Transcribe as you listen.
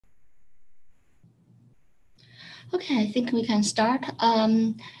Okay, I think we can start.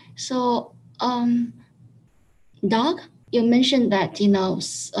 Doug, you mentioned that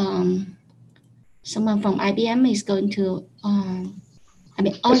someone from IBM is going to.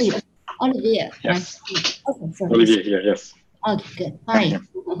 Oliver. Yes. Olivier, right? Yes. Okay, so Olivier here. Yes. Okay, good. I'm Hi. here.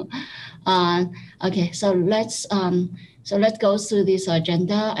 Okay, so let's go through this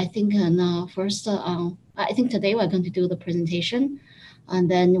agenda. I think now first, I think today we're going to do the presentation, and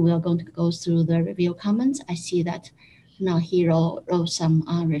then we are going to go through the review comments. I see that now he wrote some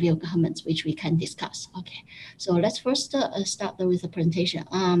review comments which we can discuss. Okay, so let's first start with the presentation.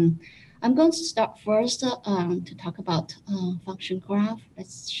 I'm going to start first to talk about function graph.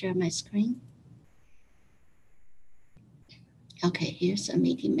 Let's share my screen. Okay, here's a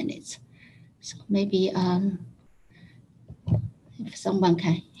meeting minutes. So maybe if someone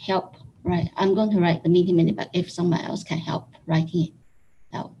can help, right? I'm going to write the meeting minute, but if someone else can help writing it,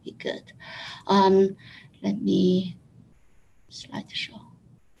 that would be good. Let me slideshow.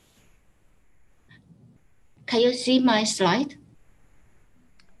 Can you see my slide?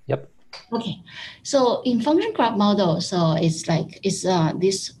 Yep. Okay, so in function graph model, so it's like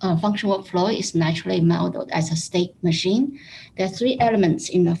this function workflow is naturally modeled as a state machine. There are three elements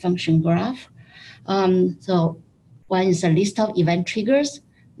in the function graph. So one is a list of event triggers.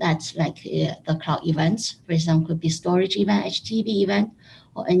 That's like the cloud events. For example, could be storage event, HTTP event,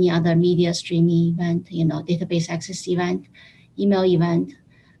 or any other media streaming event, database access event, email event,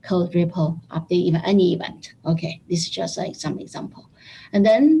 code repo, update event, any event. Okay, this is just like some example. And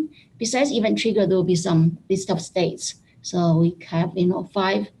then besides event trigger, there will be some list of states. So we have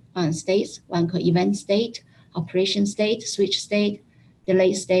 5 states. One called event state, operation state, switch state,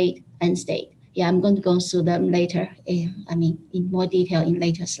 delay state, end state. Yeah, I'm going to go through them later. In more detail in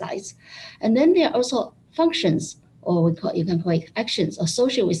later slides. And then there are also functions, or you can call it actions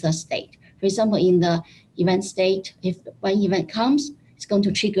associated with the state. For example, in the event state, if one event comes, it's going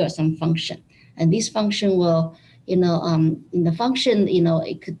to trigger some function, and this function will, in the function,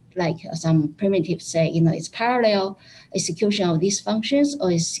 it could like some primitive say, it's parallel execution of these functions,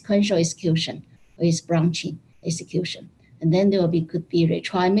 or it's sequential execution, or it's branching execution. And then there could be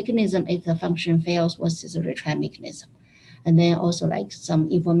retry mechanism if the function fails. What is a retry mechanism? And then also like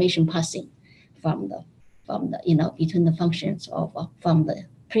some information passing from the between the functions from the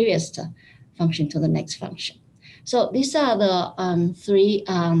previous function to the next function. So these are the three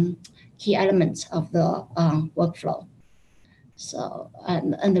key elements of the workflow. So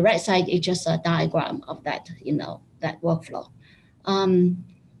on the right side is just a diagram of that that workflow.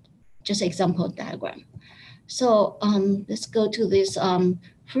 Just example diagram. So let's go to this.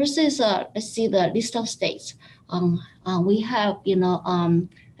 First is let's see the list of states. We have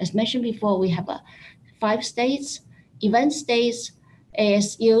as mentioned before, we have 5 states. Event states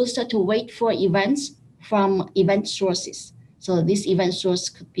is used to wait for events from event sources. So this event source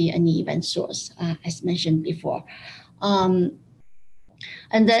could be any event source, as mentioned before. And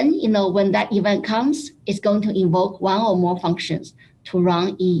then when that event comes, it's going to invoke one or more functions to run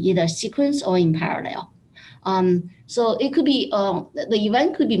in either sequence or in parallel. So it could be, the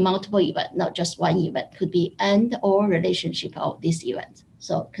event could be multiple events, not just one event, could be and or relationship of this event.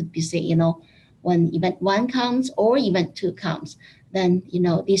 So it could be say, when event 1 comes or event 2 comes, then,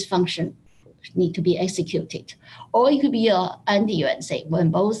 this function need to be executed. Or it could be an and event, say when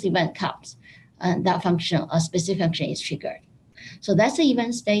both event comes, and that function, a specific function is triggered. So that's the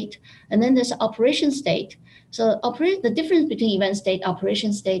event state. And then there's operation state. So the difference between event state,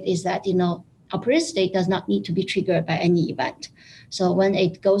 operation state is that, operation state does not need to be triggered by any event. So when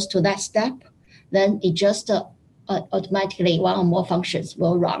it goes to that step, then it just automatically one or more functions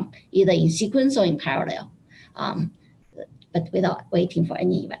will run either in sequence or in parallel, but without waiting for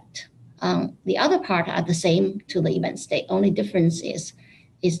any event. The other part are the same to the event state. Only difference is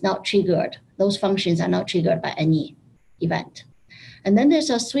it's not triggered. Those functions are not triggered by any event. And then there's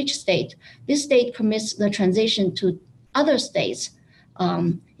a switch state. This state permits the transition to other states,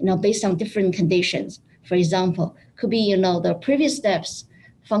 based on different conditions. For example, could be, the previous steps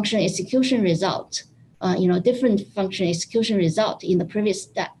function execution result, different function execution result in the previous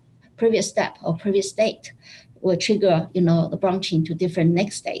step or previous state will trigger, the branching to different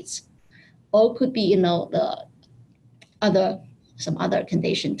next states. Or could be, some other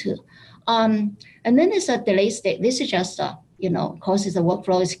condition too. And then there's a delay state. This is just, causes the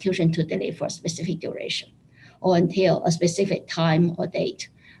workflow execution to delay for a specific duration or until a specific time or date.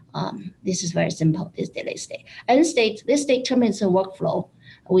 This is very simple, this delay state. End state, this state terminates a workflow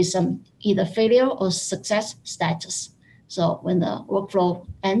with some either failure or success status. So when the workflow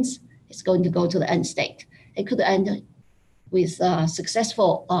ends, it's going to go to the end state. It could end with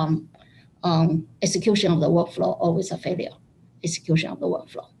successful execution of the workflow or with a failure execution of the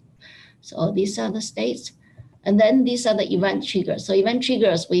workflow. So these are the states. And then these are the event triggers. So event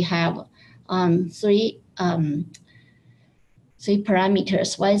triggers, we have three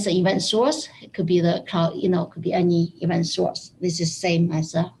parameters. One is the event source. It could be the cloud, could be any event source. This is same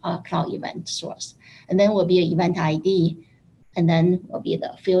as a cloud event source. And then will be an event ID, and then will be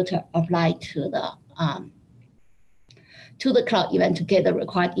the filter applied to the cloud event to get the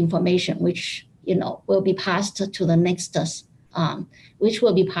required information, which will be passed to the next, which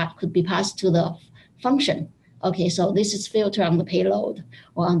could be passed to the function. Okay, so this is filter on the payload,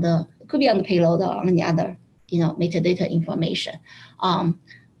 or it could be on the payload or on the other, metadata information on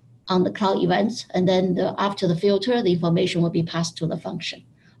the cloud events. And then after the filter, the information will be passed to the function,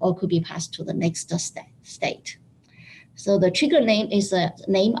 or could be passed to the next state. So the trigger name is the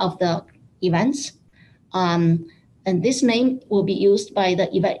name of the events. And this name will be used by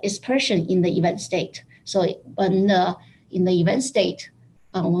the event expression in the event state. So when in the event state,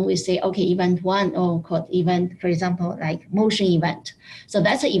 when we say, okay, event one, or called event, for example, like motion event. So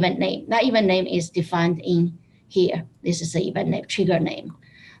that's an event name. That event name is defined in here. This is the event name, trigger name.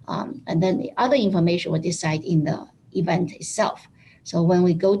 And then the other information will decide in the event itself. So when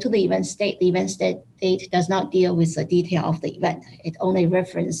we go to the event state does not deal with the detail of the event. It only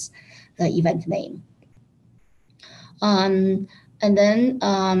references the event name. And then,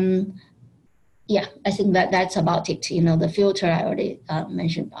 yeah, I think that's about it. The filter, I already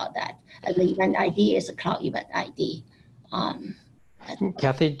mentioned about that. And the event ID is a cloud event ID.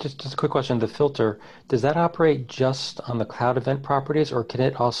 Kathy, just a quick question. The filter, does that operate just on the cloud event properties, or can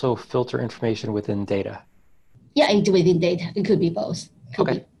it also filter information within data? Yeah, it's within data. It could be both.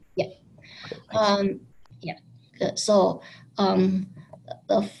 Okay. Yeah. Yeah. Good. So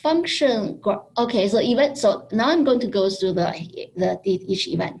the function. Okay. So event. So now I'm going to go through each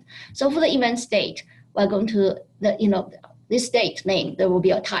event. So for the event state, we're going to this state name. There will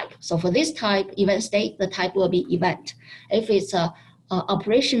be a type. So for this type event state, the type will be event. If it's a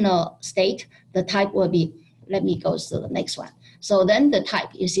operational state, the type will be. Let me go to the next one. So then the type.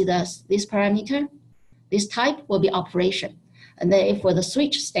 You see this parameter. This type will be operation. And then if for the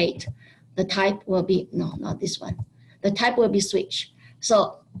switch state, the type will be, no, not this one. The type will be switch.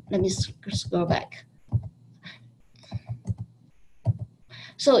 So let me scroll back.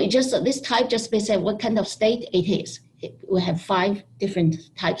 So this type just specifies what kind of state it is. We have 5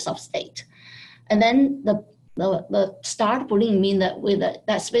 different types of state. And then the start boolean mean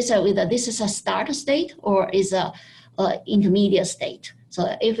that specifies whether this is a start state or is a intermediate state.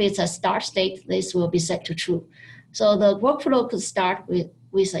 So if it's a start state, this will be set to true. So the workflow could start with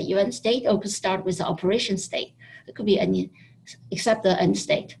an event state, or could start with an operation state. It could be any, except the end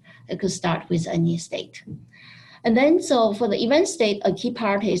state. It could start with any state. And then, so for the event state, a key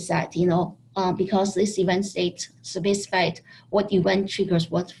part is that, because this event state specified what event triggers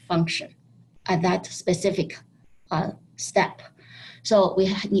what function at that specific step. So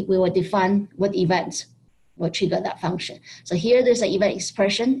we will define what events will trigger that function. So here there's an event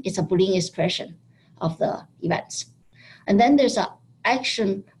expression. It's a Boolean expression of the events. And then there's an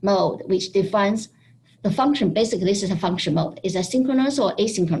action mode, which defines the function. Basically, this is a function mode. Is it synchronous or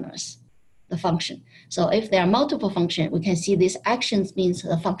asynchronous, the function? So if there are multiple functions, we can see these actions means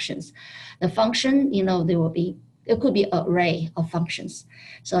the functions. The function, it could be an array of functions.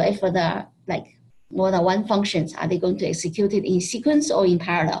 So if there are more than one functions, are they going to execute it in sequence or in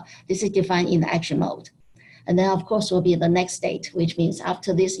parallel? This is defined in the action mode. And then, of course, will be the next state, which means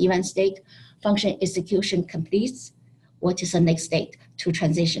after this event state, function execution completes, what is the next state to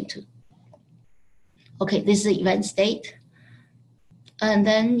transition to? Okay, this is the event state. And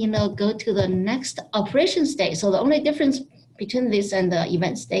then, go to the next operation state. So the only difference between this and the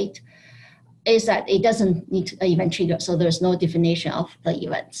event state is that it doesn't need an event trigger. So there's no definition of the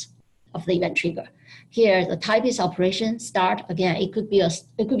events, of the event trigger. Here, the type is operation start. Again, it could be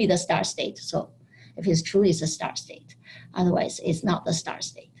the start state. So if it's true, it's a start state. Otherwise, it's not the start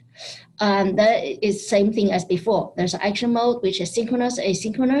state. That is same thing as before. There's an action mode, which is synchronous,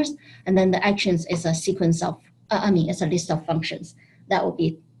 asynchronous, and then the actions is a sequence of, it's a list of functions that will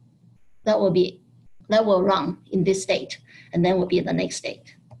run in this state, and then will be the next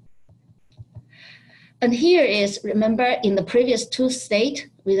state. And here is, remember in the previous 2 states,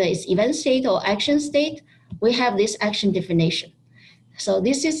 whether it's event state or action state, we have this action definition. So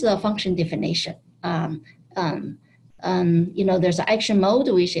this is the function definition. There's an action mode,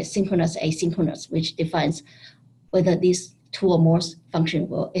 which is synchronous, asynchronous, which defines whether these 2 or more functions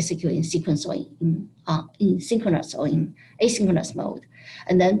will execute in sequence or in synchronous or in asynchronous mode.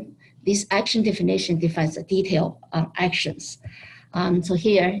 And then this action definition defines the detail actions. So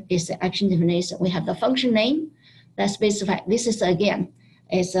here is the action definition. We have the function name that specifies. This is again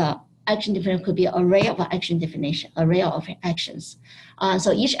is a action definition could be an array of action definition, array of actions.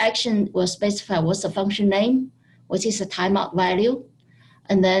 So each action will specify what's the function name, what is the timeout value,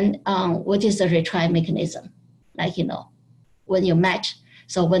 and then what is the retry mechanism. Like, when you match,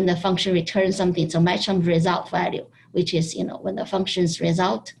 so when the function returns something, so match some result value, which is, when the function's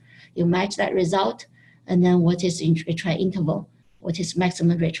result, you match that result, and then what is in retry interval, what is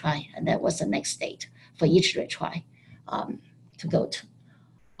maximum retry, and then what's the next state for each retry to go to.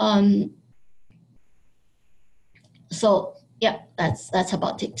 So yeah, that's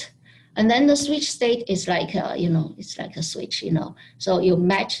about it. And then the switch state is like, it's like a switch, So you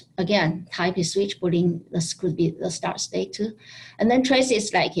match, again, type is switch, Boolean, this could be the start state too. And then trace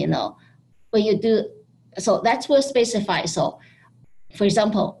is like, when you do, so that's what specify. So for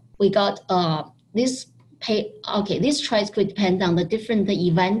example, we got this trace could depend on the different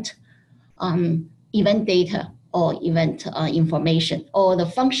event data or event information or the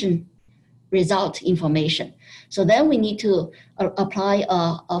function result information. So then we need to apply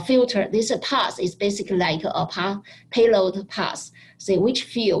a filter. This path is basically like a payload path. Say which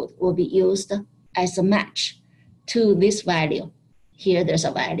field will be used as a match to this value. Here there's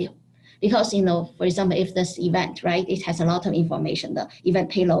a value. Because, for example, if this event, right, it has a lot of information. The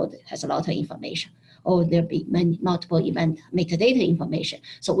event payload has a lot of information. Or there'll be multiple event metadata information.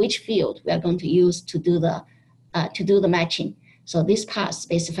 So which field we are going to use to do the matching. So this path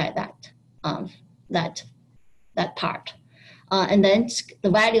specify that part. And then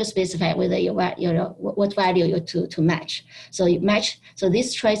the value specify whether what value you to match. So you match, so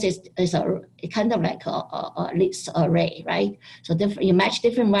this trace is a kind of like a list array, right? So you match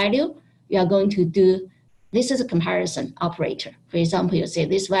different value, you are going to do, this is a comparison operator. For example, you say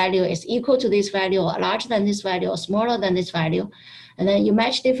this value is equal to this value or larger than this value or smaller than this value. And then you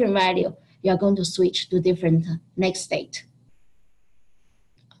match different value, you are going to switch to different next state.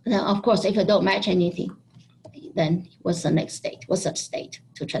 Now, of course, if you don't match anything, then what's the next state? What's the state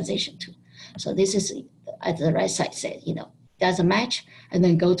to transition to? So this is, at the right side said, does a match, and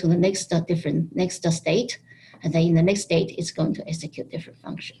then go to the next state, and then in the next state, it's going to execute different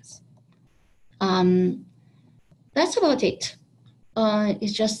functions. That's about it.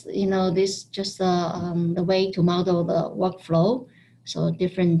 It's just, this just the way to model the workflow. So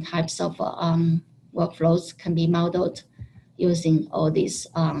different types of workflows can be modeled using all these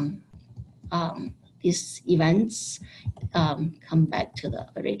events. Come back to the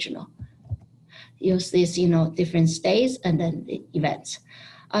original. Use these, different states and then the events.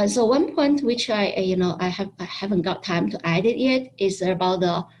 So one point which I haven't got time to add it yet is about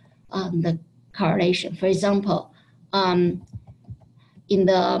the correlation. For example, here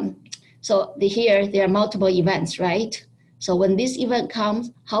there are multiple events, right? So when this event comes,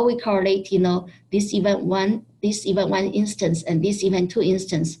 how we correlate, this event one instance and this event two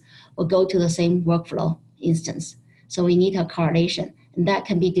instance will go to the same workflow instance. So we need a correlation, and that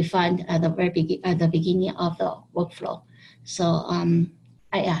can be defined at the beginning of the workflow. So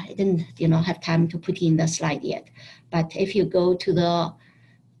I didn't have time to put in the slide yet, but if you go to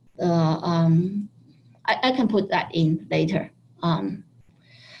I can put that in later.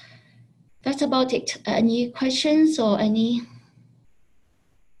 That's about it. Any questions or anything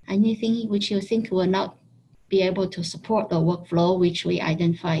which you think will not be able to support the workflow which we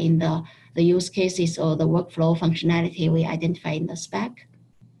identify in the use cases or the workflow functionality we identify in the spec?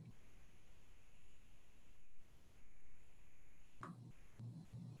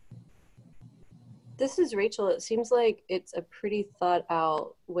 This is Rachel. It seems like it's a pretty thought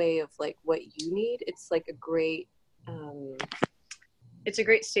out way of like what you need. It's like a great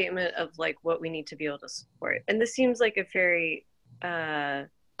statement of like what we need to be able to support. And this seems like a very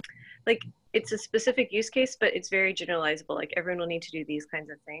like it's a specific use case, but it's very generalizable. Like everyone will need to do these kinds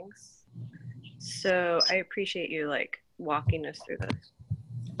of things. So I appreciate you like walking us through this.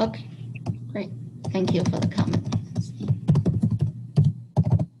 Okay, great. Thank you for the comment.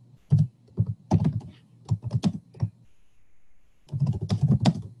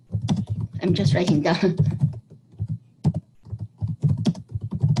 I'm just writing down.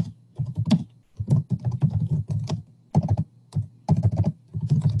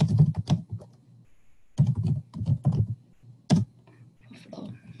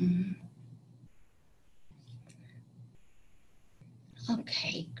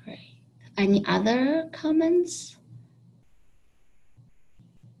 Okay, great. Any other comments?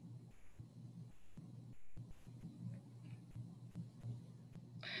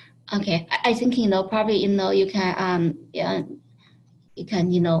 Okay, I think probably you can you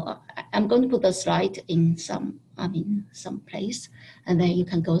can I'm going to put the slide in some place, and then you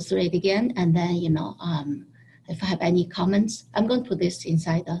can go through it again. And then, if I have any comments, I'm going to put this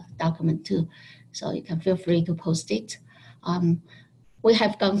inside the document too. So you can feel free to post it. I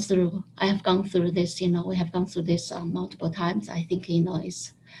have gone through this, we have gone through this multiple times. I think,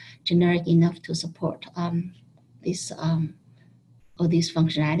 it's generic enough to support this all this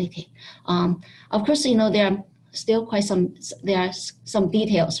functionality. Of course, there are still there are some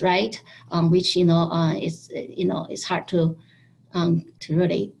details, right? Which, it's hard to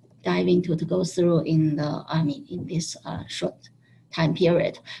really dive into, to go through in this short time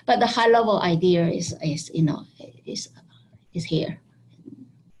period. But the high level idea is here.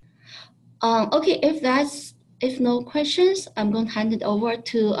 Okay, if no questions, I'm going to hand it over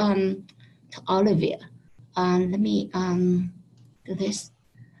to Olivia. Let me do this.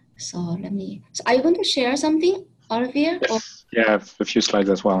 So are you going to share something, Olivia? Yes, yeah, I have a few slides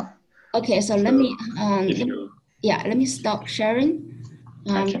as well. Okay, so let me stop sharing.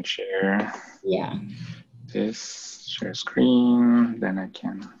 I can share. Yeah. This, share screen, then I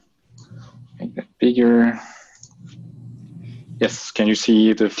can make that bigger. Yes, can you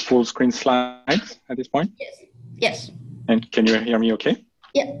see the full screen slides at this point? Yes. Yes. And can you hear me okay?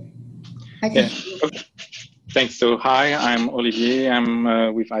 Yeah. I can. Yeah. Okay. Thanks. So hi, I'm Olivier.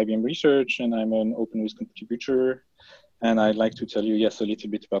 I'm with IBM Research, and I'm an OpenWhisk contributor. And I'd like to tell you, yes, a little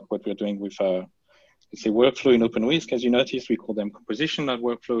bit about what we're doing with, let's say, workflow in OpenWhisk. As you notice, we call them composition, not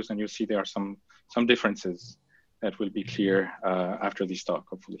workflows, and you'll see there are some differences that will be clear after this talk,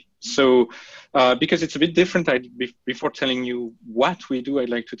 hopefully. So because it's a bit different, before telling you what we do, I'd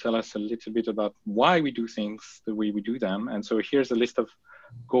like to tell us a little bit about why we do things the way we do them. And so here's a list of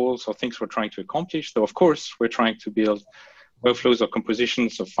goals or things we're trying to accomplish. So of course, we're trying to build workflows or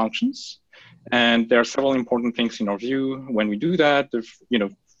compositions of functions. And there are several important things in our view when we do that,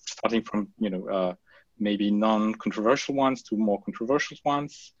 starting from, maybe non-controversial ones to more controversial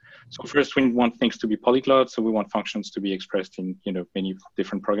ones. So first, we want things to be polyglot. So we want functions to be expressed in, many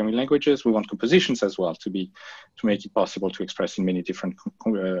different programming languages. We want compositions as well to make it possible to express in many different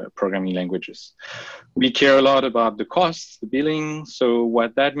programming languages. We care a lot about the costs, the billing. So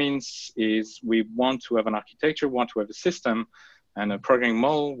what that means is we want to have an architecture, want to have a system and a programming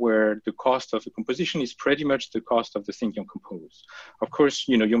model where the cost of the composition is pretty much the cost of the thing you compose. Of course,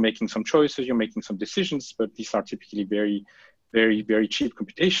 you're making some choices, you're making some decisions, but these are typically very, very, very cheap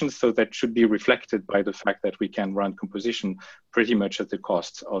computations. So that should be reflected by the fact that we can run composition pretty much at the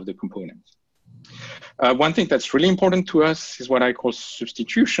cost of the component. One thing that's really important to us is what I call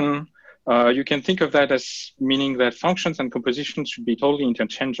substitution. You can think of that as meaning that functions and compositions should be totally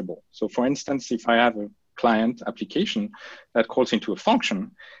interchangeable. So for instance, if I have a client application that calls into a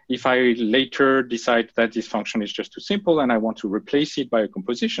function, if I later decide that this function is just too simple and I want to replace it by a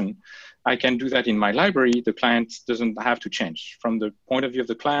composition, I can do that in my library. The client doesn't have to change. From the point of view of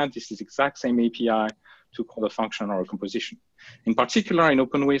the client, this is the exact same API to call a function or a composition. In particular, in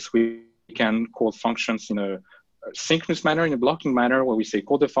OpenWhisk, we can call functions in a synchronous manner, in a blocking manner, where we say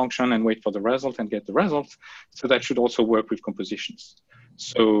call the function and wait for the result and get the result. So that should also work with compositions.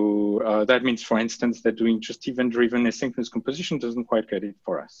 So that means, for instance, that doing just event-driven asynchronous composition doesn't quite get it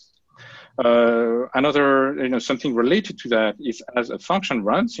for us. Another, something related to that is as a function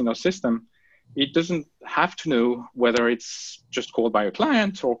runs in our system, it doesn't have to know whether it's just called by a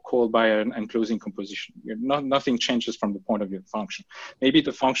client or called by an enclosing composition. Nothing changes from the point of view of the function. Maybe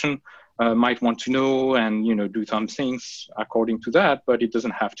the function might want to know and do some things according to that, but it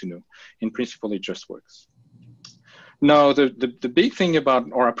doesn't have to know. In principle, it just works. Now, the big thing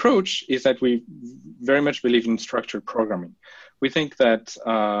about our approach is that we very much believe in structured programming. We think that,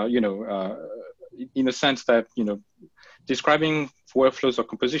 in a sense that, describing workflows or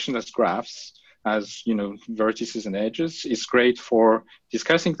compositions as graphs, as vertices and edges, is great for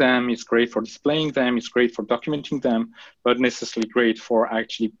discussing them, it's great for displaying them, it's great for documenting them, but necessarily great for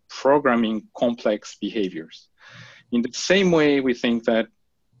actually programming complex behaviors. In the same way, we think that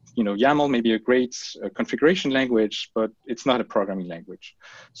YAML may be a great configuration language, but it's not a programming language.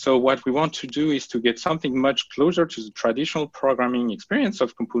 So what we want to do is to get something much closer to the traditional programming experience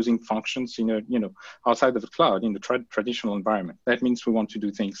of composing functions in outside of the cloud, in the traditional environment. That means we want to do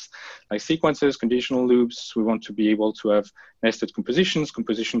things like sequences, conditional loops. We want to be able to have nested compositions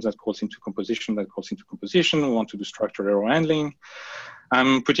that calls into composition, that calls into composition. We want to do structured error handling.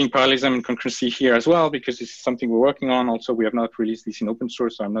 I'm putting parallelism and concurrency here as well, because this is something we're working on. Also, we have not released this in open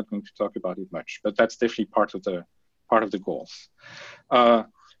source, so I'm not going to talk about it much, but that's definitely part of the goals. While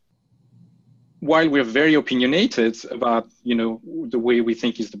we're very opinionated about, the way we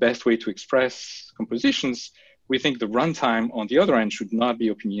think is the best way to express compositions, we think the runtime on the other end should not be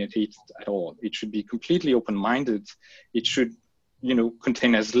opinionated at all. It should be completely open-minded. It should,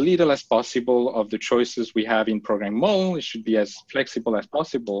 contain as little as possible of the choices we have in program model. It should be as flexible as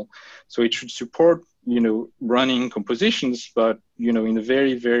possible. So it should support, running compositions, but, in a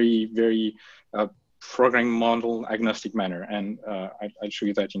very, very, very program model agnostic manner. And I'll show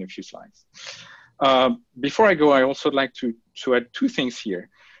you that in a few slides. Before I go, I also like to add two things here.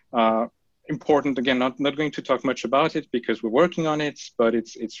 Important, again, not going to talk much about it because we're working on it, but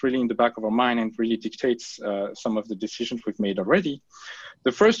it's really in the back of our mind and really dictates some of the decisions we've made already.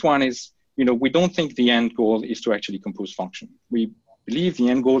 The first one is, we don't think the end goal is to actually compose function. We believe the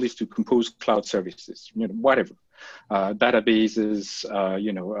end goal is to compose cloud services, whatever, databases,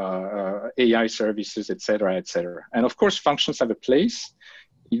 AI services, et cetera, et cetera. And of course, functions have a place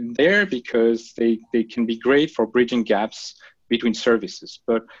in there because they can be great for bridging gaps between services.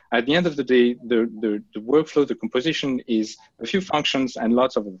 But at the end of the day, the workflow, the composition is a few functions and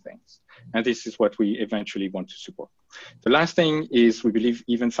lots of other things. And this is what we eventually want to support. The last thing is we believe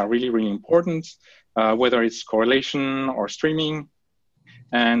events are really, really important, whether it's correlation or streaming.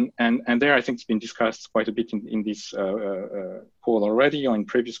 And there, I think it's been discussed quite a bit in this call already or in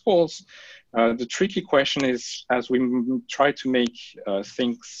previous calls. The tricky question is, as we try to make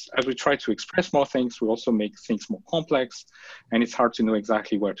as we try to express more things, we also make things more complex, and it's hard to know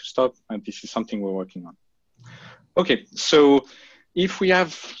exactly where to stop. And this is something we're working on. Okay, so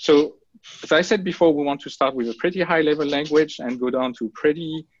as I said before, we want to start with a pretty high level language and go down to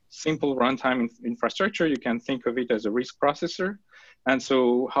pretty simple runtime infrastructure. You can think of it as a RISC processor. And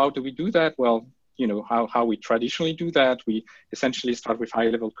so how do we do that? Well, how we traditionally do that, we essentially start with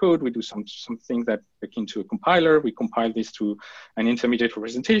high-level code. We do something that akin to a compiler. We compile this to an intermediate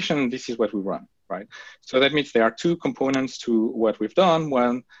representation. This is what we run, right? So that means there are two components to what we've done.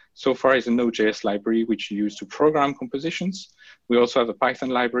 One, so far, is a Node.js library, which you use to program compositions. We also have a Python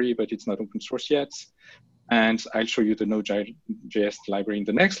library, but it's not open source yet. And I'll show you the Node.js library in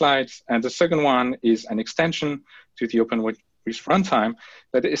the next slides. And the second one is an extension to the OpenWRISC runtime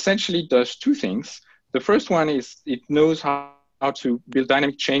that essentially does two things. The first one is it knows how to build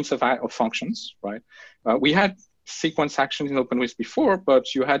dynamic chains of functions, right? We had sequence actions in OpenWRISC before,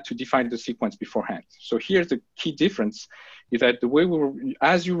 but you had to define the sequence beforehand. So here's the key difference, is that the way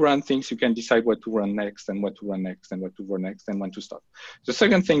as you run things, you can decide what to run next and what to run next and what to run next and when to stop. The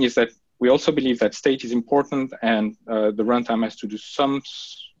second thing is that we also believe that state is important, and the runtime has to do some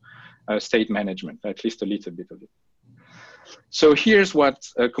state management, at least a little bit of it. So here's what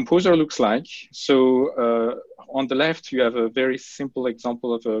a composer looks like. So on the left, you have a very simple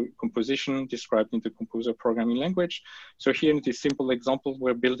example of a composition described in the composer programming language. So here in this simple example,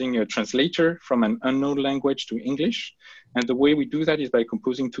 we're building a translator from an unknown language to English. And the way we do that is by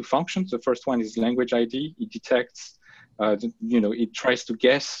composing two functions. The first one is language ID. It detects, it tries to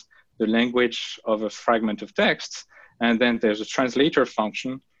guess the language of a fragment of text. And then there's a translator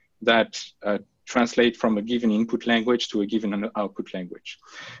function that translate from a given input language to a given output language.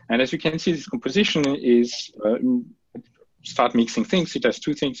 And as you can see, this composition is start mixing things. It has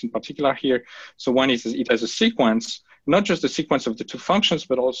two things in particular here. So one is it has a sequence, not just the sequence of the two functions,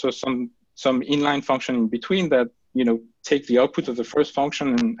 but also some inline function in between that, take the output of the first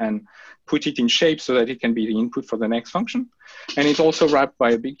function and put it in shape so that it can be the input for the next function. And it's also wrapped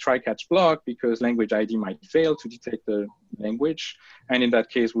by a big try-catch block because language ID might fail to detect the language. And in that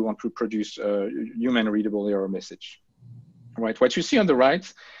case, we want to produce a human-readable error message. All right, what you see on the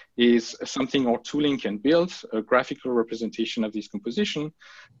right is something our tooling can build, a graphical representation of this composition,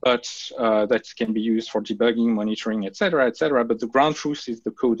 but that can be used for debugging, monitoring, et cetera, et cetera. But the ground truth is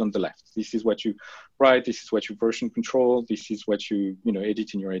the code on the left. This is what you write. This is what you version control. This is what you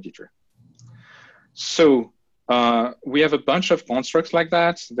edit in your editor. So we have a bunch of constructs like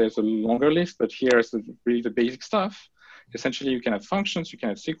that. There's a longer list, but here's really the basic stuff. Essentially, you can have functions, you can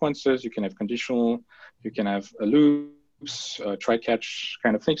have sequences, you can have conditional, you can have a loop, try-catch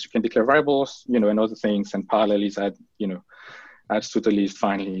kind of things. You can declare variables, and other things, and parallelize adds to the list,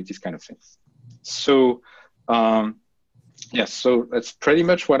 finally, these kind of things. So, yes, so that's pretty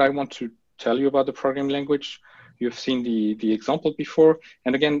much what I want to tell you about the programming language. You've seen the example before.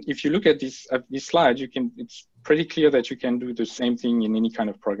 And again, if you look at this slide, it's pretty clear that you can do the same thing in any kind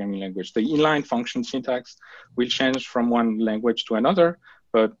of programming language. The inline function syntax will change from one language to another,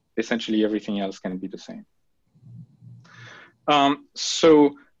 but essentially everything else can be the same.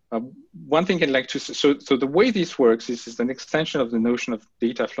 One thing I'd like to, so the way this works is an extension of the notion of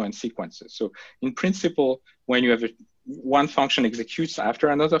data flow and sequences. So in principle, when you have one function executes after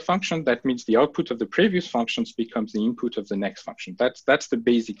another function, that means the output of the previous functions becomes the input of the next function. That's the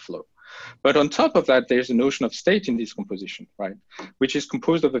basic flow. But on top of that, there's a notion of state in this composition, right? Which is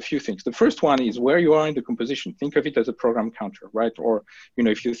composed of a few things. The first one is where you are in the composition. Think of it as a program counter, right? Or, you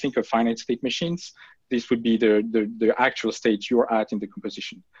know, if you think of finite state machines, this would be the actual state you're at in the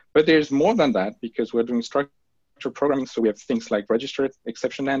composition. But there's more than that, because we're doing structured programming. So we have things like register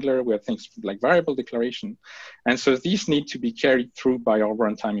exception handler, we have things like variable declaration. And so these need to be carried through by our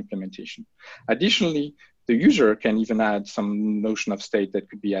runtime implementation. Additionally, the user can even add some notion of state that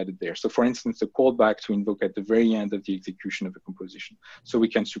could be added there. So for instance, a callback to invoke at the very end of the execution of a composition. So we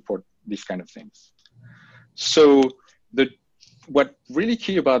can support these kind of things. So what really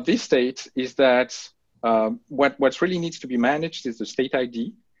key about this state is that what really needs to be managed is the state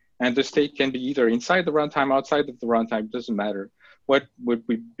ID. And the state can be either inside the runtime, outside of the runtime, doesn't matter. What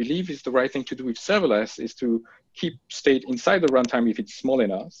we believe is the right thing to do with serverless is to keep state inside the runtime if it's small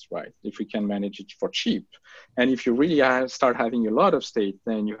enough, right? If we can manage it for cheap. And if you really start having a lot of state,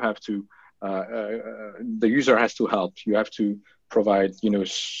 then you have to, the user has to help. You have to provide, you know,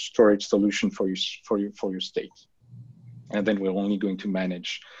 storage solution for your state. And then we're only going to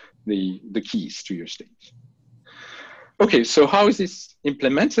manage the keys to your state. Okay, so how is this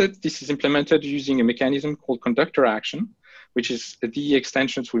implemented? This is implemented using a mechanism called conductor action, which is the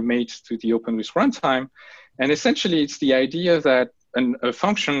extensions we made to the OpenWhisk runtime. And essentially, it's the idea that a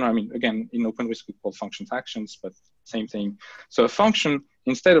function, I mean, again, in OpenWhisk, we call functions actions, but same thing. So a function,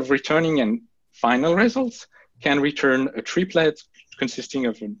 instead of returning an final result, can return a triplet consisting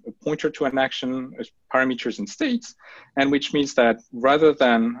of a pointer to an action, parameters and states, and which means that rather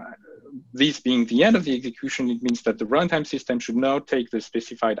than these being the end of the execution, it means that the runtime system should now take the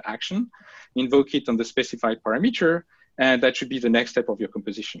specified action, invoke it on the specified parameter, and that should be the next step of your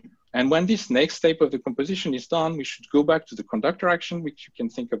composition. And when this next step of the composition is done, we should go back to the conductor action, which you can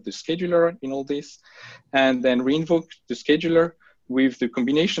think of the scheduler in all this, and then reinvoke the scheduler with the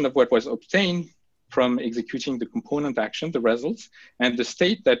combination of what was obtained from executing the component action, the results, and the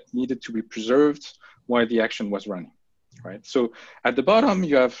state that needed to be preserved while the action was running. Right. So at the bottom,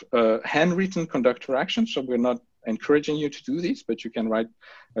 you have handwritten conductor actions. So we're not encouraging you to do this, but you can write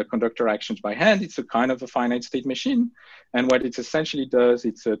conductor actions by hand. It's a kind of a finite state machine. And what it essentially does,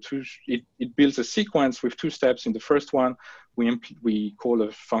 it builds a sequence with two steps. In the first one, we call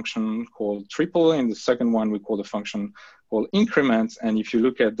a function called triple. In the second one, we call a function called increment. And if you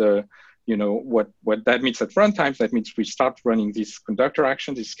look at the, you know, what that means at runtime, that means we start running this conductor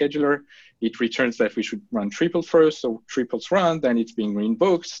action, this scheduler. It returns that we should run triple first. So triples run, then it's being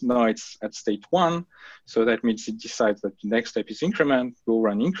reinvoked. Now it's at state 1. So that means it decides that the next step is increment, go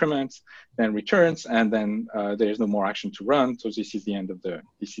run increment, then returns, and then there is no more action to run. So this is the end of the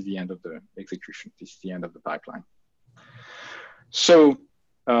execution. This is the end of the pipeline. So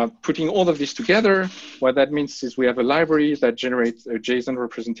putting all of this together, what that means is we have a library that generates a JSON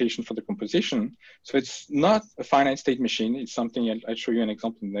representation for the composition. So it's not a finite state machine. It's something, I'll show you an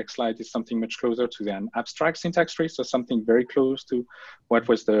example in the next slide. It's something much closer to an abstract syntax tree. So something very close to what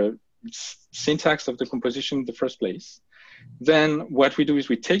was the syntax of the composition in the first place. Then what we do is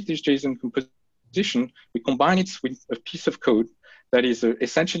we take this JSON composition, we combine it with a piece of code that is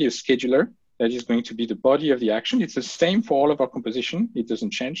essentially a scheduler that is going to be the body of the action. It's the same for all of our composition. It doesn't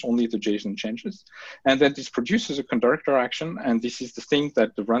change, only the JSON changes. And then this produces a conductor action. And this is the thing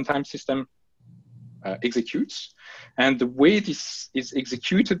that the runtime system executes. And the way this is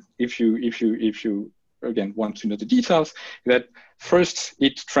executed, if you again want to know the details, that first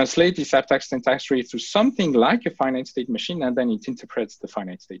it translates this abstract syntax tree to something like a finite state machine, and then it interprets the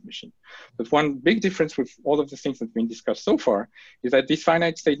finite state machine. But one big difference with all of the things that have been discussed so far is that this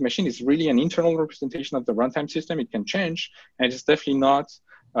finite state machine is really an internal representation of the runtime system. It can change, and it's definitely not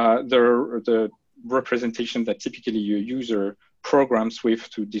the representation that typically your user programs with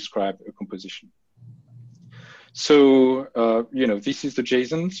to describe a composition. So, you know, this is the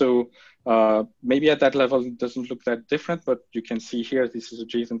JSON. So maybe at that level, it doesn't look that different, but you can see here, this is a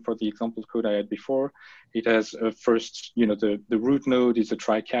JSON for the example code I had before. It has first, you know, the root node is a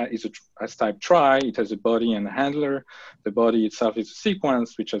as type try. It has a body and a handler. The body itself is a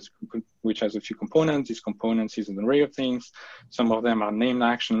sequence, which has a few components. These components is an array of things. Some of them are named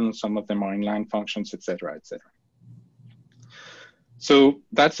actions. Some of them are inline functions, et cetera, et cetera. So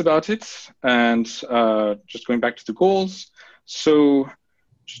that's about it. And just going back to the goals. So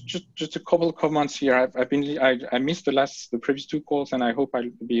just a couple of comments here. I missed the previous 2 calls, and I hope I'll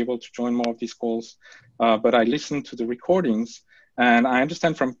be able to join more of these calls. But I listened to the recordings, and I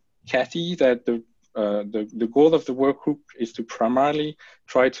understand from Kathy that the goal of the work group is to primarily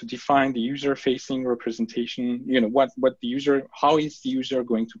try to define the user-facing representation. You know, how is the user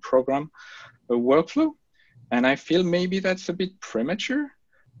going to program a workflow? And I feel maybe that's a bit premature,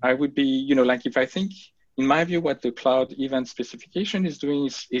 I would be, you know, like if I think, in my view, what the cloud event specification is doing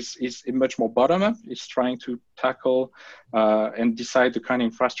is much more bottom up. It's trying to tackle and decide the kind of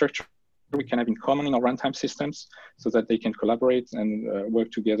infrastructure we can have in common in our runtime systems so that they can collaborate and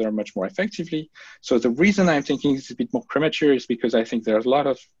work together much more effectively. So the reason I'm thinking it's a bit more premature is because I think there's a lot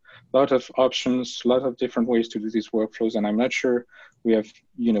of options, a lot of different ways to do these workflows, and I'm not sure we have,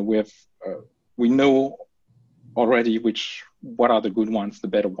 you know, we know already what are the good ones, the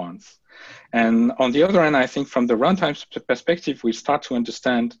better ones. And on the other hand, I think from the runtime perspective, we start to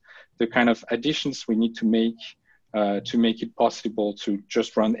understand the kind of additions we need to make it possible to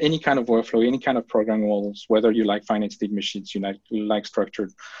just run any kind of workflow, any kind of programming models, whether you like finite state machines, you like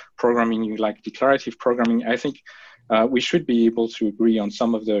structured programming, you like declarative programming. I think we should be able to agree on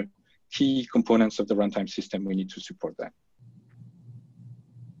some of the key components of the runtime system we need to support that.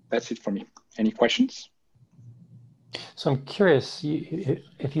 That's it for me. Any questions? So I'm curious,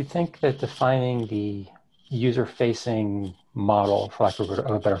 if you think that defining the user-facing model, for lack of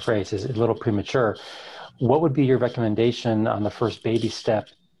a better phrase, is a little premature, what would be your recommendation on the first baby step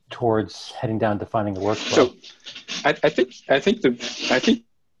towards heading down defining the workflow? So I think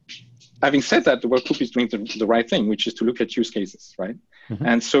having said that, the work group is doing the right thing, which is to look at use cases, right? Mm-hmm.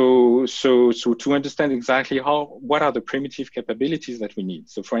 And so to understand exactly what are the primitive capabilities that we need.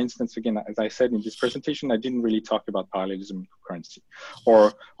 So for instance, again, as I said in this presentation, I didn't really talk about parallelism and concurrency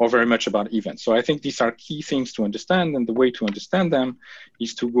or very much about events. So I think these are key things to understand, and the way to understand them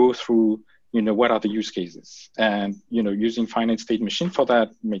is to go through, you know, what are the use cases, and, you know, using finite state machine for that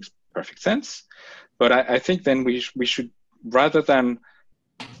makes perfect sense. But I think then we should, rather than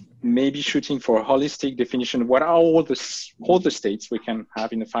maybe shooting for a holistic definition of what are all the states we can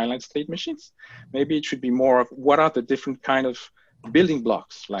have in the finite state machines, maybe it should be more of what are the different kind of building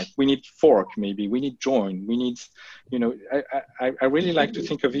blocks. Like we need fork, maybe we need join, we need, you know, I really like to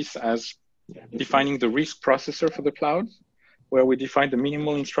think of this as defining the risk processor for the cloud, where we define the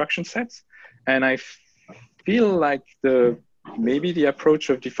minimal instruction sets. And I feel like maybe the approach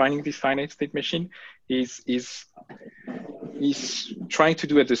of defining this finite state machine is trying to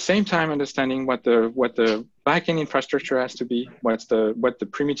do at the same time understanding what the backend infrastructure has to be, what the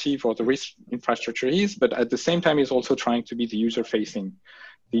primitive or the risk infrastructure is, but at the same time is also trying to be the user facing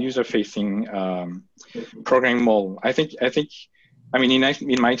programming model. I mean,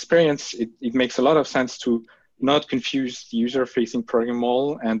 in my experience, it makes a lot of sense to not confuse the user-facing programming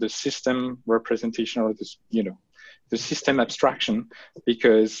model and the system representation, or this, you know, the system abstraction,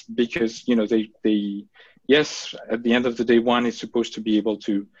 because you know, yes, at the end of the day, one is supposed to be able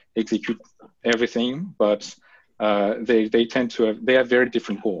to execute everything, but they have very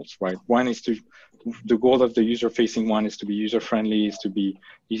different goals, right? One is the goal of the user-facing one is to be user-friendly, is to be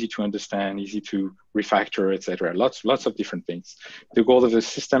easy to understand, easy to refactor, etc. Lots of different things. The goal of the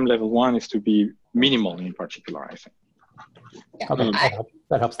system level one is to be minimal in particular, I think. Yeah, okay,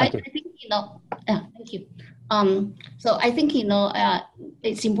 that helps. Thank you. I think, you know, thank you. So I think, you know,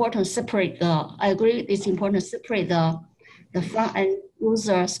 it's important to separate I agree it's important to separate the front end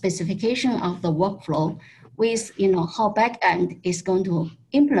user specification of the workflow with, you know, how back end is going to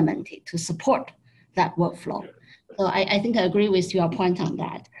implement it to support that workflow. So I think I agree with your point on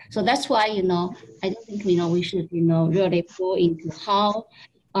that. So that's why, you know, I don't think, you know, we should, you know, really go into how,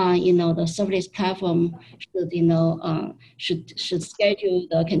 you know, the serverless platform should, you know, should schedule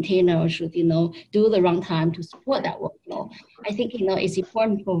the container, should, you know, do the runtime to support that workflow. I think, you know, it's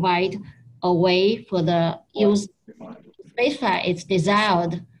important to provide a way for the user to specify its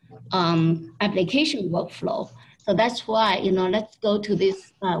desired application workflow. So that's why, you know, let's go to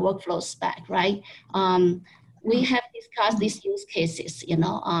this workflow spec, right? We have discussed these use cases, you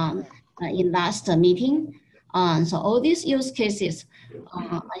know, in last meeting. So all these use cases,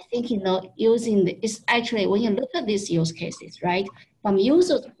 I think, you know, it's actually, when you look at these use cases, right, from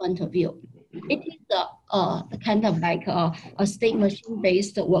user's point of view, it is the kind of like a state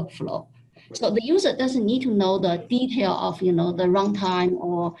machine-based workflow. So the user doesn't need to know the detail of, you know, the runtime,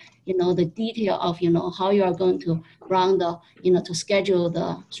 or, you know, the detail of, you know, how you are going to run the, you know, to schedule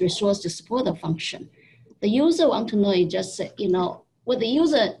the resource to support the function. The user want to know is just, you know, what the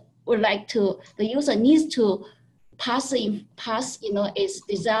user would like to, the user needs to pass, you know, its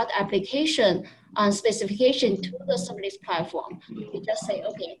desired application specification to the serverless platform. You just say,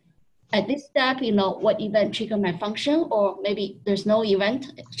 okay, at this step, you know, what event trigger my function, or maybe there's no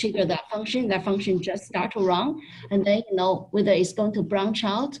event trigger that function just start to run, and then, you know, whether it's going to branch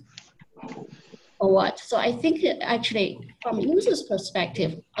out or what. So I think actually, from user's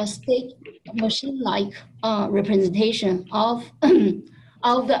perspective, a state machine-like representation of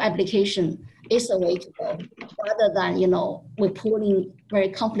of the application is a way to go, rather than, you know, we're pulling very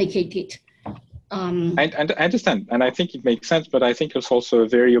complicated. I understand, and I think it makes sense, but I think it's also a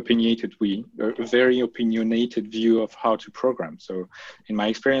very opinionated view of how to program. So in my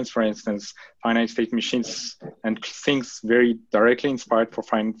experience, for instance, finite state machines and things very directly inspired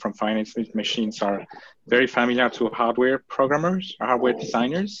from finite state machines are very familiar to hardware programmers, hardware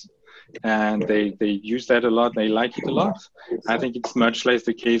designers, and they use that a lot. They like it a lot. I think it's much less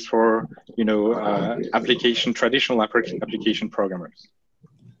the case for, you know, traditional application programmers.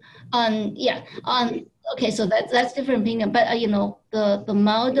 Yeah. Okay. So that's different opinion, but you know, the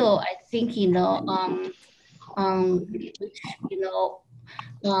model, I think, you know,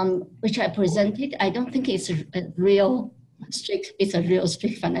 which I presented, I don't think it's a real strict. It's a real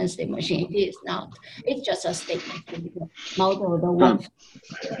strict finite state machine. It is not. It's just a state machine model. The one.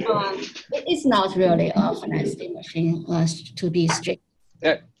 It's not really a finite state machine to be strict.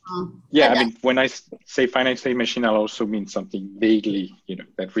 Yeah, I mean, when I say finite state machine, I'll also mean something vaguely, you know,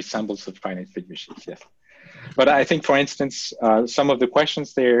 that resembles the finite state machines. Yes, but I think, for instance, some of the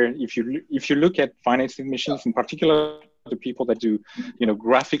questions there, if you look at finite state machines, in particular, the people that do, you know,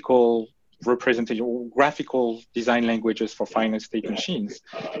 graphical representation or graphical design languages for finite state machines,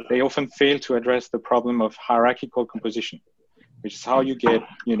 they often fail to address the problem of hierarchical composition, which is how you get,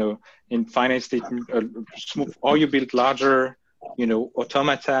 you know, in finite state, or you build larger, you know,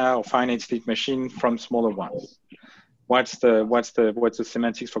 automata or finite state machine from smaller ones. What's the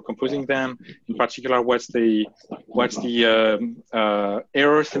semantics for composing them? In particular, what's the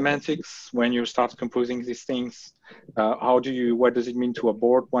error semantics when you start composing these things? What does it mean to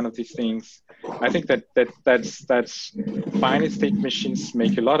abort one of these things? I think that's finite state machines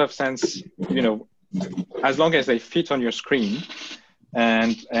make a lot of sense, you know, as long as they fit on your screen.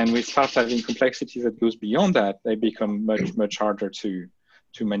 And we start having complexity that goes beyond that, they become much harder to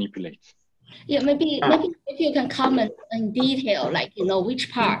manipulate. Yeah, maybe if you can comment in detail, like, you know,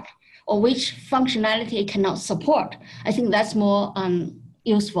 which part or which functionality it cannot support. I think that's more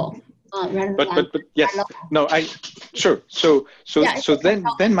useful. But yes, no, sure. So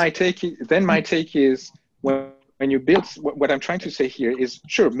then my take is when you build, what I'm trying to say here is,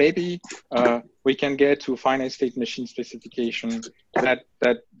 sure, maybe we can get to finite state machine specification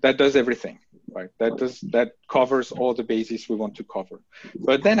that does everything, right? That covers all the bases we want to cover.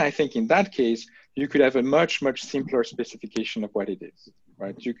 But then I think in that case, you could have a much simpler specification of what it is,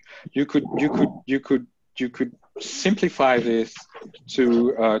 right? You could simplify this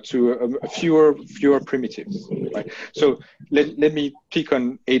to fewer primitives, right? So let me pick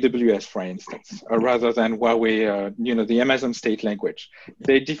on AWS, for instance, rather than Huawei, you know, the Amazon state language.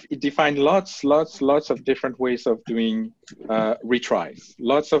 They define lots of different ways of doing retries,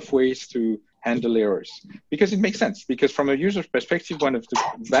 lots of ways to handle errors, because it makes sense. Because from a user perspective, one of the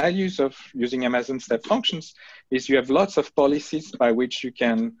values of using Amazon step functions is you have lots of policies by which you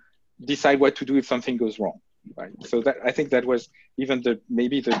can decide what to do if something goes wrong, right? So that, I think that was even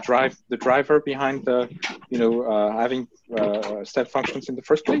maybe the driver behind the, you know, having step functions in the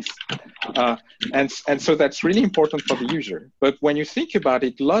first place. And so that's really important for the user. But when you think about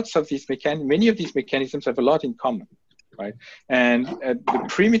it, many of these mechanisms have a lot in common, right? And the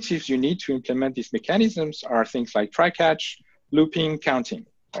primitives you need to implement these mechanisms are things like try catch, looping, counting.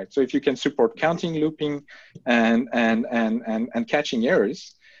 Right? So if you can support counting, looping, and catching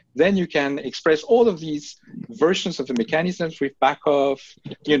errors, then you can express all of these versions of the mechanisms with backoff.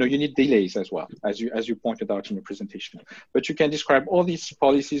 You know, you need delays as well, as you pointed out in your presentation. But you can describe all these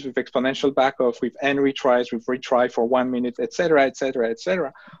policies with exponential backoff, with n retries, with retry for 1 minute, et cetera, et cetera, et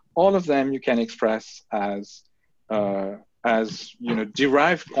cetera. All of them you can express as you know,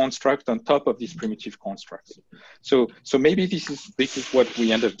 derived construct on top of these primitive constructs. So maybe this is what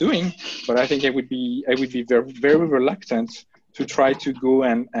we end up doing, but I think I would be very, very reluctant to try to go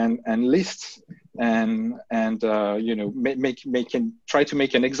and list and you know, try to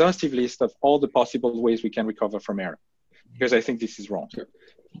make an exhaustive list of all the possible ways we can recover from error, because I think this is wrong.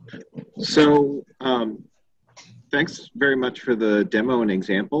 So thanks very much for the demo and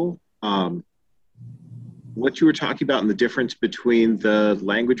example. What you were talking about and the difference between the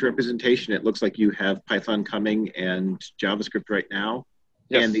language representation, it looks like you have Python coming and JavaScript right now,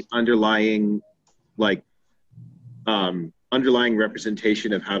 yes, and the underlying underlying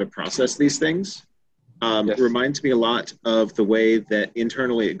representation of how to process these things. Yes. It reminds me a lot of the way that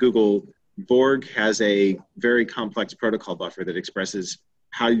internally at Google, Borg has a very complex protocol buffer that expresses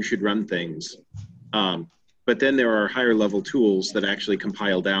how you should run things. But then there are higher level tools that actually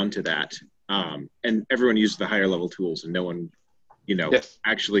compile down to that. And everyone uses the higher level tools, and no one, you know, yes,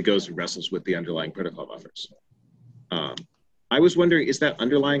 actually goes and wrestles with the underlying protocol buffers. I was wondering, is that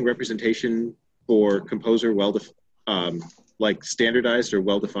underlying representation for Composer like standardized or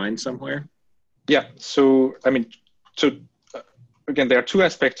well-defined somewhere? Yeah, so, I mean, again, there are two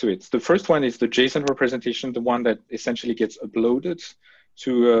aspects to it. The first one is the JSON representation, the one that essentially gets uploaded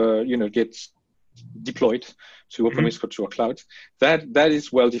to, gets deployed to OpenWhisk Virtual Cloud. That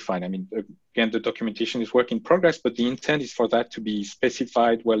is well defined. I mean, again, the documentation is work in progress, but the intent is for that to be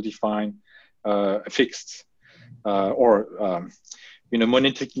specified, well defined, fixed, or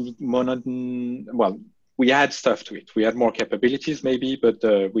well, we add stuff to it. We add more capabilities maybe, but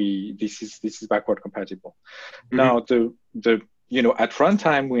this is backward compatible. Now at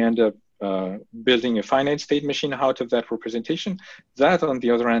runtime we end up building a finite state machine out of that representation. That, on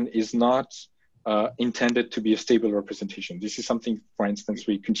the other hand, is not intended to be a stable representation. This is something, for instance,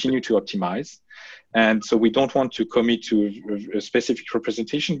 we continue to optimize. And so we don't want to commit to a specific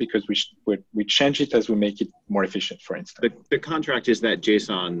representation because we change it as we make it more efficient, for instance. The contract is that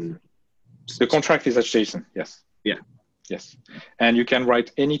JSON? The contract is that JSON, yes. Yeah. Yes. And you can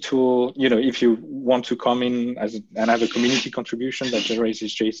write any tool, if you want to come in and have a community contribution that generates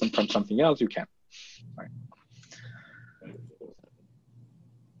this JSON from something else, you can. Right.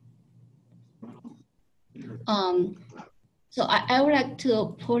 So I would like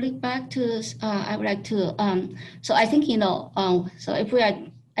to pull it back to, I would like to, so I think, so if we have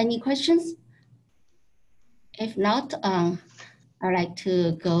any questions, if not, I'd like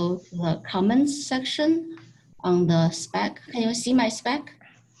to go to the comments section on the spec. Can you see my spec?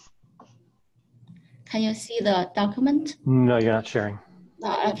 Can you see the document? No, you're not sharing.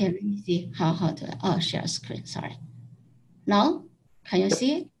 Oh, okay, let me see how to, share screen, sorry. Now, can you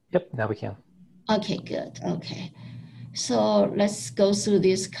see it? Yep, now we can. Okay, good, okay. So let's go through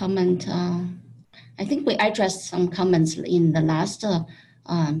this comment. I think we addressed some comments in the last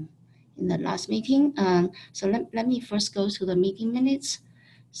meeting. So let me first go to the meeting minutes.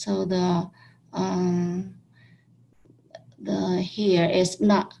 So here is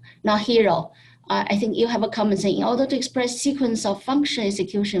not hero. I think you have a comment saying, in order to express sequence of function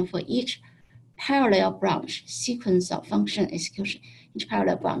execution for each parallel branch, sequence of function execution, each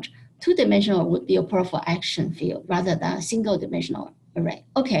parallel branch, two-dimensional would be a powerful action field rather than a single-dimensional array.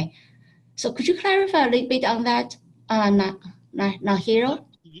 Okay, so could you clarify a little bit on that, not hero?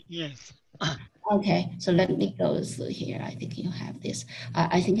 Yes. Okay, so let me go through here. I think you have this.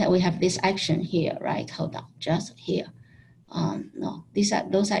 I think we have this action here, right? Hold on, just here. No,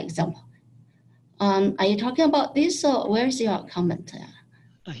 those are examples. Are you talking about this, or where's your comment?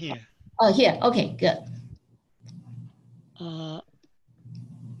 Here. Oh, here. Okay, good.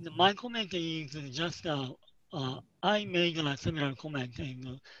 My comment is just I made a similar comment,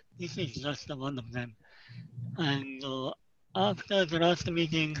 and this is just one of them. And after the last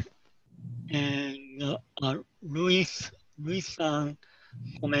meeting, and Luis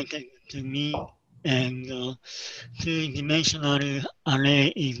commented to me, and two-dimensional array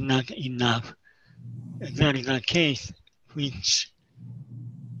is not enough. There is a case which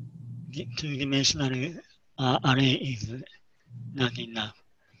two-dimensional array is not enough,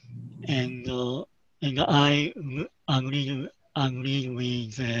 and I agree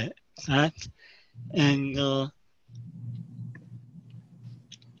with that, and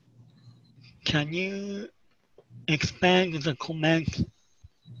can you expand the comment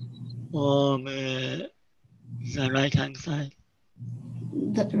of the right-hand side?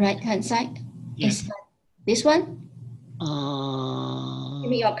 The right-hand side? Yes. Is that this one? Give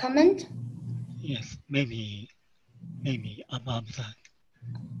me your comment. Yes, maybe above that.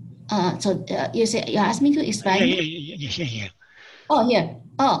 So you asked me to expand? Yeah. Oh, here.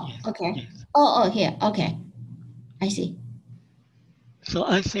 Oh, yes, okay. Yes. Oh, here. Okay. I see. So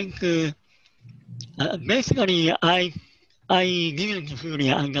I think basically I didn't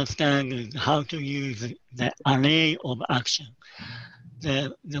fully understand how to use the array of action.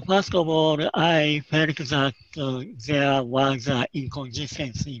 The first of all, I felt that there was an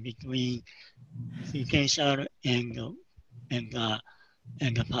inconsistency between sequential and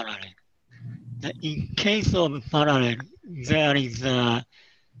parallel. In case of parallel, there is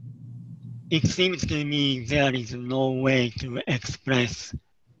it seems to me there is no way to express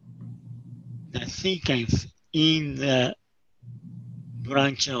the sequence in the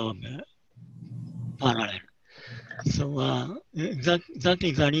branch of parallel. So that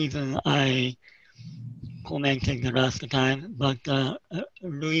is the reason I commented the last time, but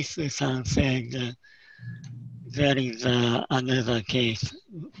Luis-san said there is another case.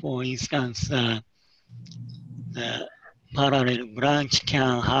 For instance, the parallel branch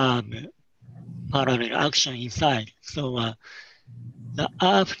can have parallel action inside. So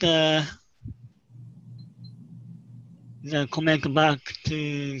after the comment back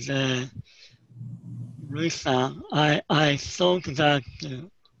to the Luisa, I thought that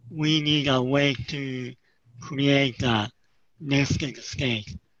we need a way to create a nested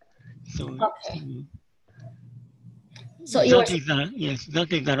state. So, Okay. So you yes,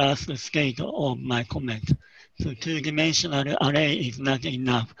 that is the last state of my comment. So two-dimensional array is not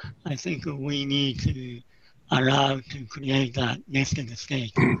enough. I think we need to allow to create a nested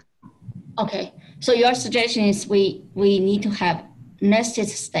state. okay. So your suggestion is we need to have nested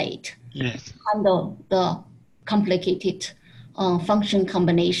state. Yes. Handle the complicated function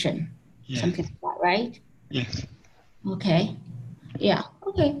combination. Yes. Something like that, right? Yes. Okay. Yeah.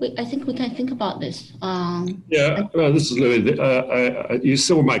 Okay. I think we can think about this. This is Louis. You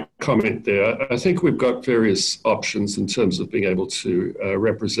saw my comment there. I think we've got various options in terms of being able to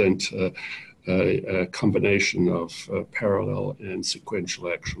represent a combination of parallel and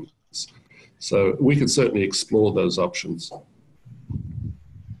sequential actions. So we could certainly explore those options.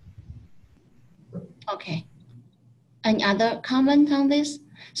 Okay. Any other comment on this?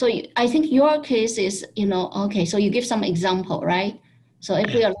 So I think your case is, okay, so you give some example, right? So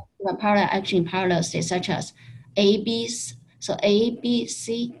if we are looking at parallel action in parallel states such as A, B, so A, B,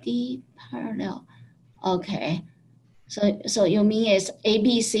 C, D parallel. Okay. So you mean is A,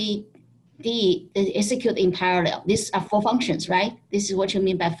 B, C, D is execute in parallel. These are 4 functions, right? This is what you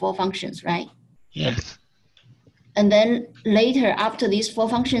mean by 4 functions, right? Yes. And then later, after these 4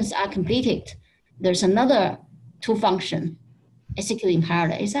 functions are completed, there's another 2 function execute in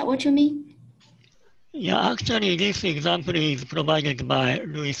parallel. Is that what you mean? Yeah, actually, this example is provided by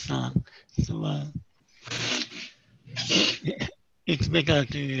Louis-san. So it's better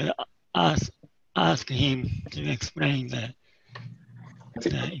to ask him to explain the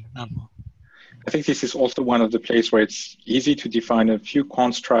example. I think this is also one of the places where it's easy to define a few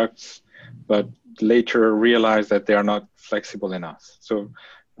constructs, but later realize that they are not flexible enough. So,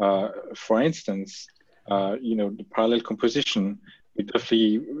 for instance, the parallel composition, we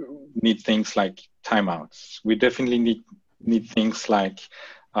definitely need things like timeouts. We definitely need things like,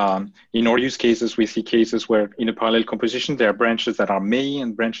 in our use cases, we see cases where in a parallel composition, there are branches that are may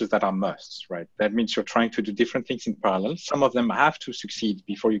and branches that are musts, right? That means you're trying to do different things in parallel. Some of them have to succeed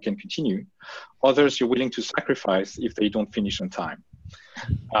before you can continue. Others you're willing to sacrifice if they don't finish on time.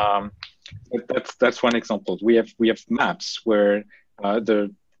 That's one example. We have maps where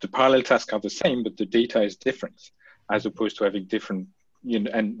the parallel tasks are the same, but the data is different, as opposed to having different,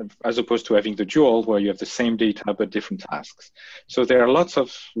 and as opposed to having the dual where you have the same data but different tasks. So there are lots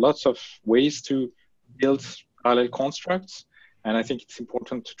of ways to build parallel constructs, and I think it's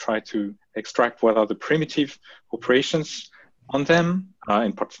important to try to extract what are the primitive operations on them,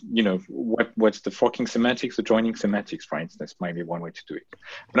 and what's the forking semantics, the joining semantics, for instance, might be one way to do it.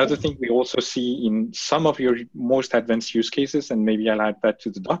 Another thing we also see in some of your most advanced use cases, and maybe I'll add that to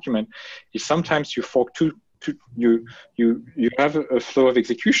the document, is sometimes you fork you have a flow of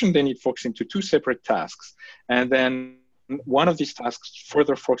execution, then it forks into 2 separate tasks, and then one of these tasks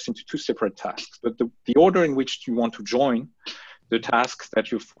further forks into 2 separate tasks. But the order in which you want to join the tasks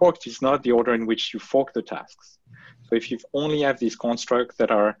that you forked is not the order in which you fork the tasks. So if you only have these constructs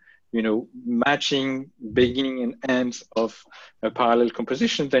that are, matching beginning and ends of a parallel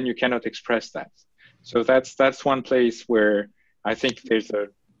composition, then you cannot express that. So that's one place where I think there's a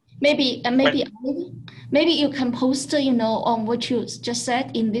maybe you can post on what you just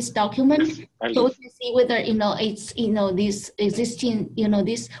said in this document, so we can see whether it's this existing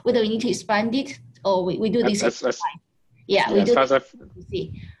this, whether we need to expand it or we do this. We do this.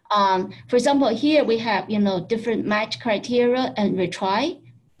 See. For example, here we have different match criteria and retry.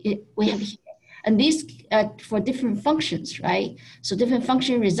 We have here, and these for different functions, right? So different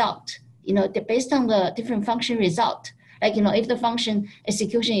function result. Based on the different function result. Like, if the function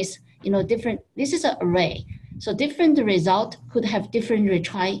execution is, different, this is an array. So different result could have different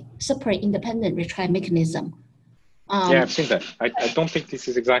retry, separate independent retry mechanism. Yeah, I've seen that. I don't think this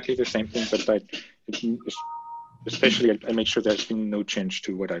is exactly the same thing, but especially I make sure there's been no change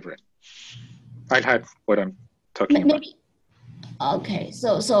to what I've read. I've had what I'm talking about. Okay,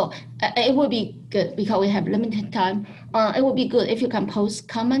 so it would be good because we have limited time. It would be good if you can post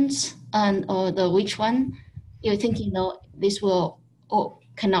comments or which one you think this will or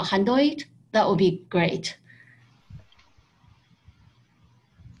cannot handle it. That would be great.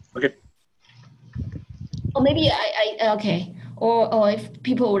 Okay. Or maybe okay. Or if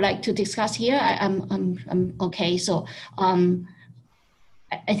people would like to discuss here, I'm okay. So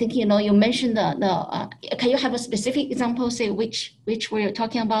I think you mentioned can you have a specific example? Say which we're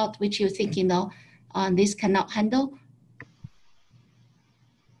talking about, which you think this cannot handle.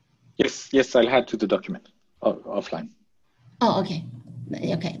 Yes, I'll add to the document offline. Oh, okay.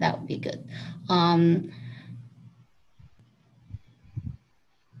 Okay, that would be good.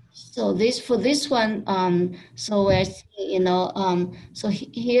 So for this one, so we're seeing, so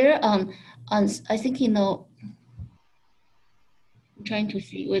here, I think, I'm trying to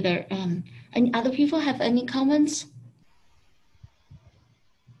see whether any other people have any comments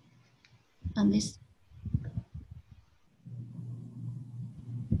on this.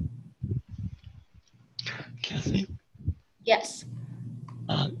 Kathy? Yes.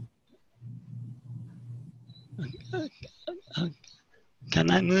 Can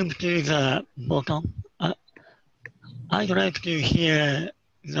I move to the bottom? I'd like to hear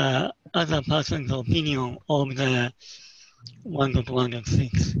the other person's opinion of the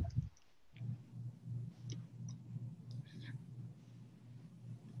 1.1.6.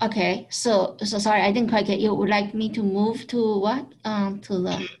 Okay, so sorry, I didn't quite get you. Would like me to move to what? Move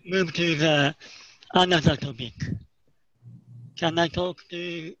to the another topic. Can I talk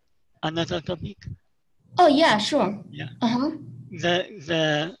to another topic? Oh yeah, sure. Yeah.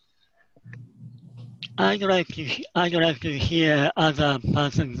 I'd like to hear other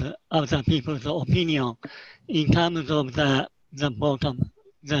people's opinion in terms of the bottom,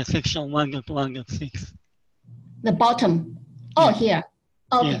 the section 1.1.6. The bottom. Oh, Yeah. here.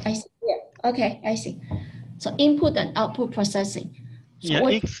 Okay, Yeah. I see. Yeah. Okay, I see. So input and output processing. So Yeah,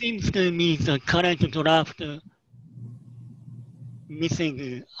 it seems to me the current draft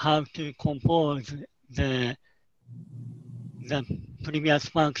missing how to compose the previous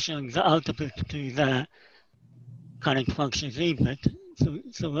functions output to the current functions input.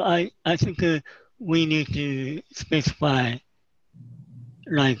 So I think we need to specify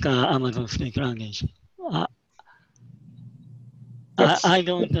like Amazon State Language. I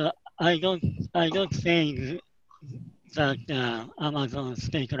don't think that Amazon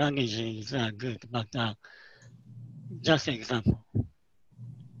State Language is good, but just an example.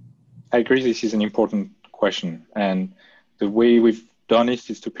 I agree this is an important question. And the way we've done it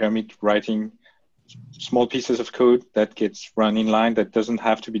is to permit writing small pieces of code that gets run in line that doesn't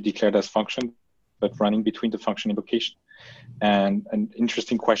have to be declared as function, but running between the function invocation. And an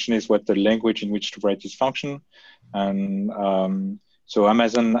interesting question is what the language in which to write this function. And so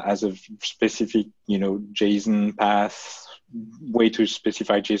Amazon has a specific, JSON path, way to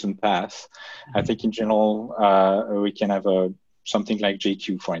specify JSON path. I think in general, we can have something like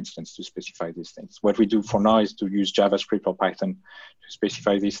JQ, for instance, to specify these things. What we do for now is to use JavaScript or Python to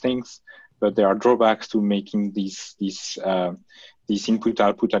specify these things. But there are drawbacks to making these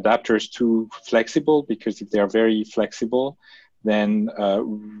input-output adapters too flexible, because if they are very flexible, then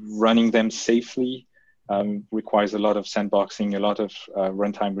running them safely requires a lot of sandboxing, a lot of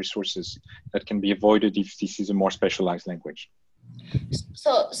runtime resources that can be avoided if this is a more specialized language.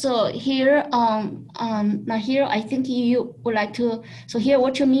 So here, now here, I think you would like to, so here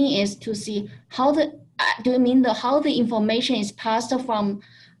what you mean is to see how do you mean how the information is passed from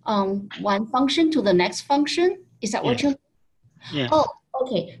one function to the next function? Is that what you? Yeah. Oh,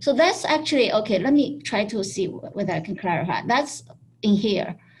 okay. So that's actually, okay, let me try to see whether I can clarify. That's in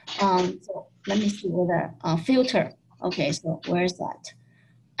here. So let me see whether, filter. Okay, so where's that?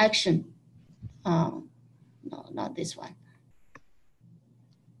 Action. No, not this one.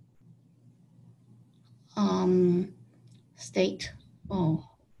 State. Oh,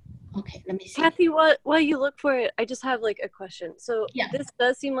 okay, let me see. Kathy, while you look for it, I just have like a question. So yeah. This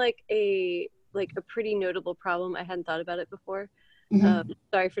does seem like a pretty notable problem. I hadn't thought about it before. Mm-hmm.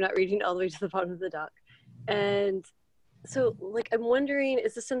 Sorry for not reading all the way to the bottom of the doc. And so I'm wondering,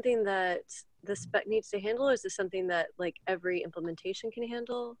 is this something that the spec needs to handle, or is this something that every implementation can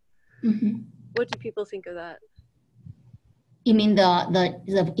handle? Mm-hmm. What do people think of that? You mean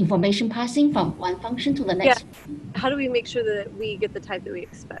the information passing from one function to the next? Yeah. How do we make sure that we get the type that we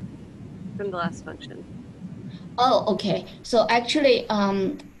expect from the last function? Oh, okay. So actually,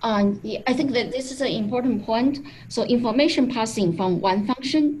 I think that this is an important point. So information passing from one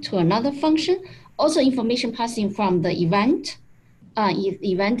function to another function, also information passing from the event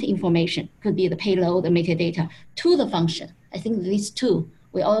information, could be the payload, the metadata, to the function. I think these two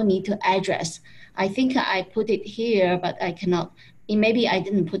we all need to address. I think I put it here, but I cannot, maybe I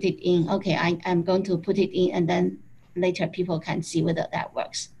didn't put it in. Okay, I'm going to put it in, and then later people can see whether that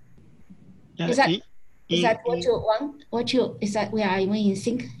works. Yeah, is that what you want? Is that where are we in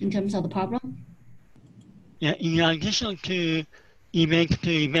sync in terms of the problem? Yeah, in addition to event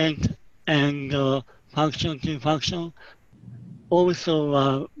to event and function to function,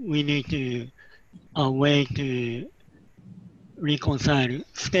 also we need to a way to reconcile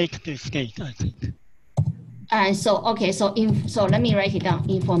state to state, I think. And so, okay, so let me write it down.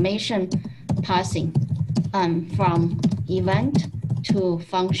 Information passing from event to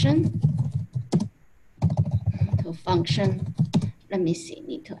function. Let me see,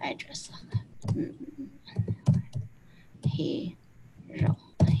 need to address. Hero,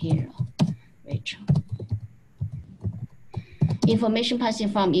 Rachel. Information passing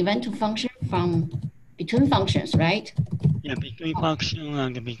from event to function from between functions, right? Yeah, between function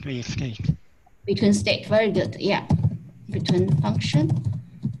and between state. Between state, very good. Yeah, between function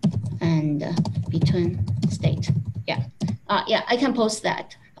and between state. Yeah, yeah, I can post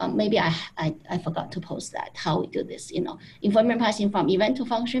that. Maybe I forgot to post that, how we do this, information passing from event to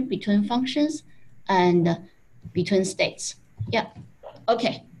function, between functions, and between states. Yeah,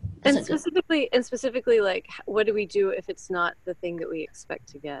 okay. And specifically, like, what do we do if it's not the thing that we expect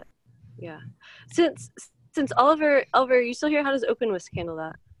to get? Yeah. Since Oliver, are you still here? How does OpenWhisk handle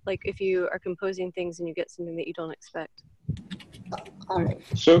that? Like, if you are composing things and you get something that you don't expect. All right.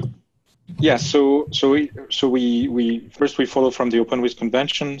 So, yeah. So we first follow from the OpenWhisk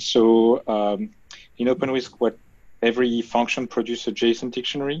convention. So in OpenWhisk, every function produces a JSON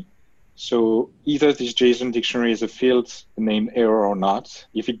dictionary. So either this JSON dictionary is a field named error or not.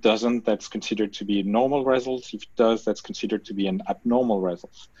 If it doesn't, that's considered to be a normal result. If it does, that's considered to be an abnormal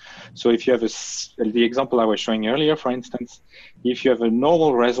result. So if you have the example I was showing earlier, for instance, if you have a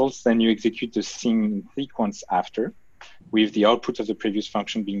normal result, then you execute the same sequence after, with the output of the previous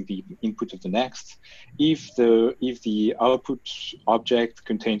function being the input of the next. If the output object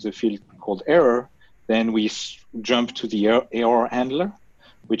contains a field called error, then we jump to the error handler,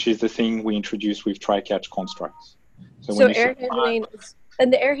 which is the thing we introduced with try-catch constructs. So error handling,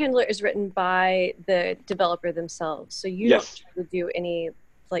 and the error handler is written by the developer themselves. So you don't try to do any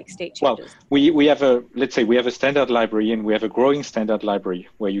like state changes. Well, let's say we have a standard library and we have a growing standard library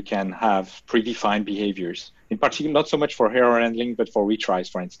where you can have predefined behaviors. In particular, not so much for error handling, but for retries,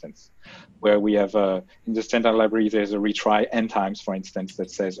 for instance, where we have in the standard library, there's a retry n times, for instance,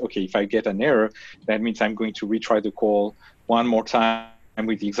 that says, okay, if I get an error, that means I'm going to retry the call one more time and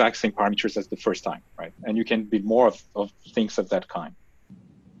with the exact same parameters as the first time, right? And you can build more of things of that kind.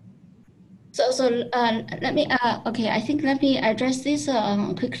 So let me okay, I think let me address this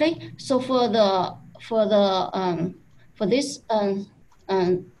quickly. So for this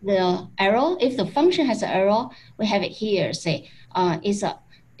the error, if the function has an error, we have it here. Say it's a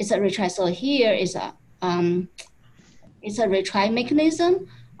retry. So here is it's a retry mechanism,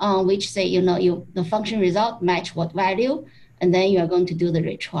 which say the function result match what value, and then you are going to do the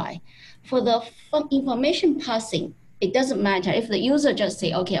retry. For the information passing, it doesn't matter if the user just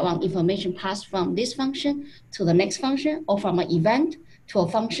say, okay, I want information passed from this function to the next function, or from an event to a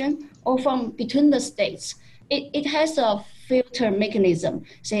function, or from between the states. It has a filter mechanism.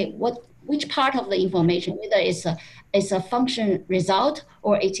 Say which part of the information, whether it's a function result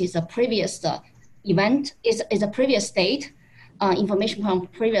or it is a previous event, is a previous state, information from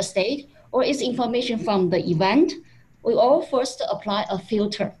previous state, or is information from the event. We all first apply a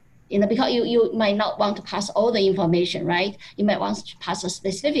filter. Because you might not want to pass all the information, right? You might want to pass a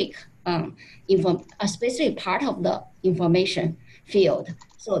specific part of the information field.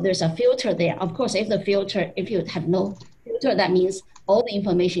 So there's a filter there. Of course, if you have no filter, that means all the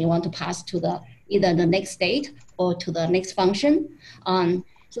information you want to pass to either the next state or to the next function.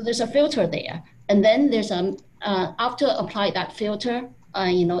 So there's a filter there. And then there's after apply that filter,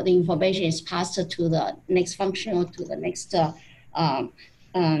 the information is passed to the next function or to the next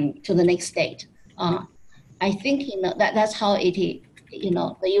state. I think that's how it is.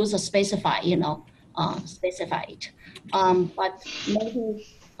 The user specify it. But maybe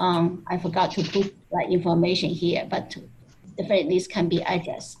I forgot to put that information here. But definitely this can be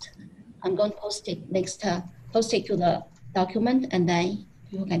addressed. I'm going to post it to the document, and then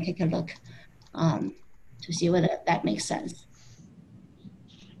you can take a look to see whether that makes sense.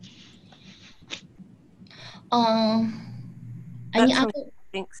 Any other?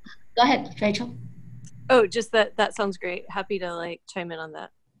 Thanks. Go ahead, Rachel. Oh, just that sounds great. Happy to chime in on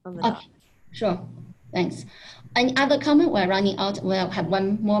that. Okay, sure. Thanks. Any other comment? We're running out. We'll have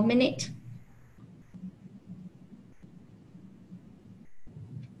 1 more minute.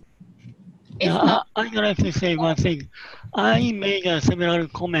 I'd like to say one thing. I made several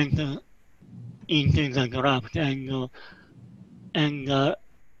comments into the draft, and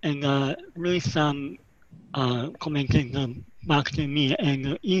Luis commented back to me.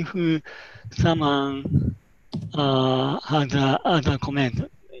 And if someone has other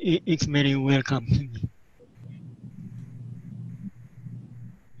comment, it's very welcome to me.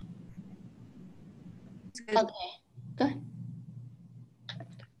 Okay, go ahead.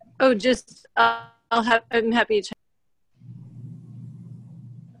 Oh, just I'm happy to.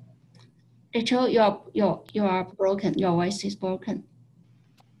 Rachel, you are broken. Your voice is broken.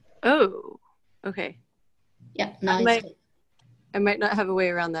 Oh, okay. Yeah, now it's good. I might not have a way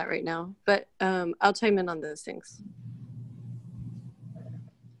around that right now, but I'll chime in on those things.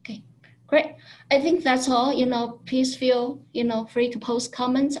 Okay, great. I think that's all. Please feel free to post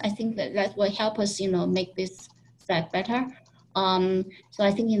comments. I think that will help us make this slide better. So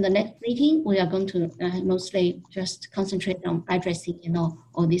I think in the next meeting we are going to mostly just concentrate on addressing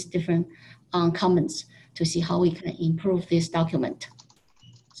all these different comments to see how we can improve this document.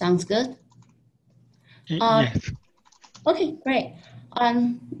 Sounds good? Yes. Okay, great.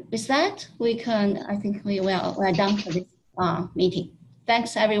 With that, I think we're done for this meeting.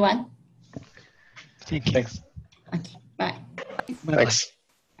 Thanks, everyone. Thank you. Thanks. Okay, bye. Bye-bye. Thanks.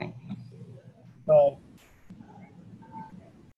 Bye. Bye.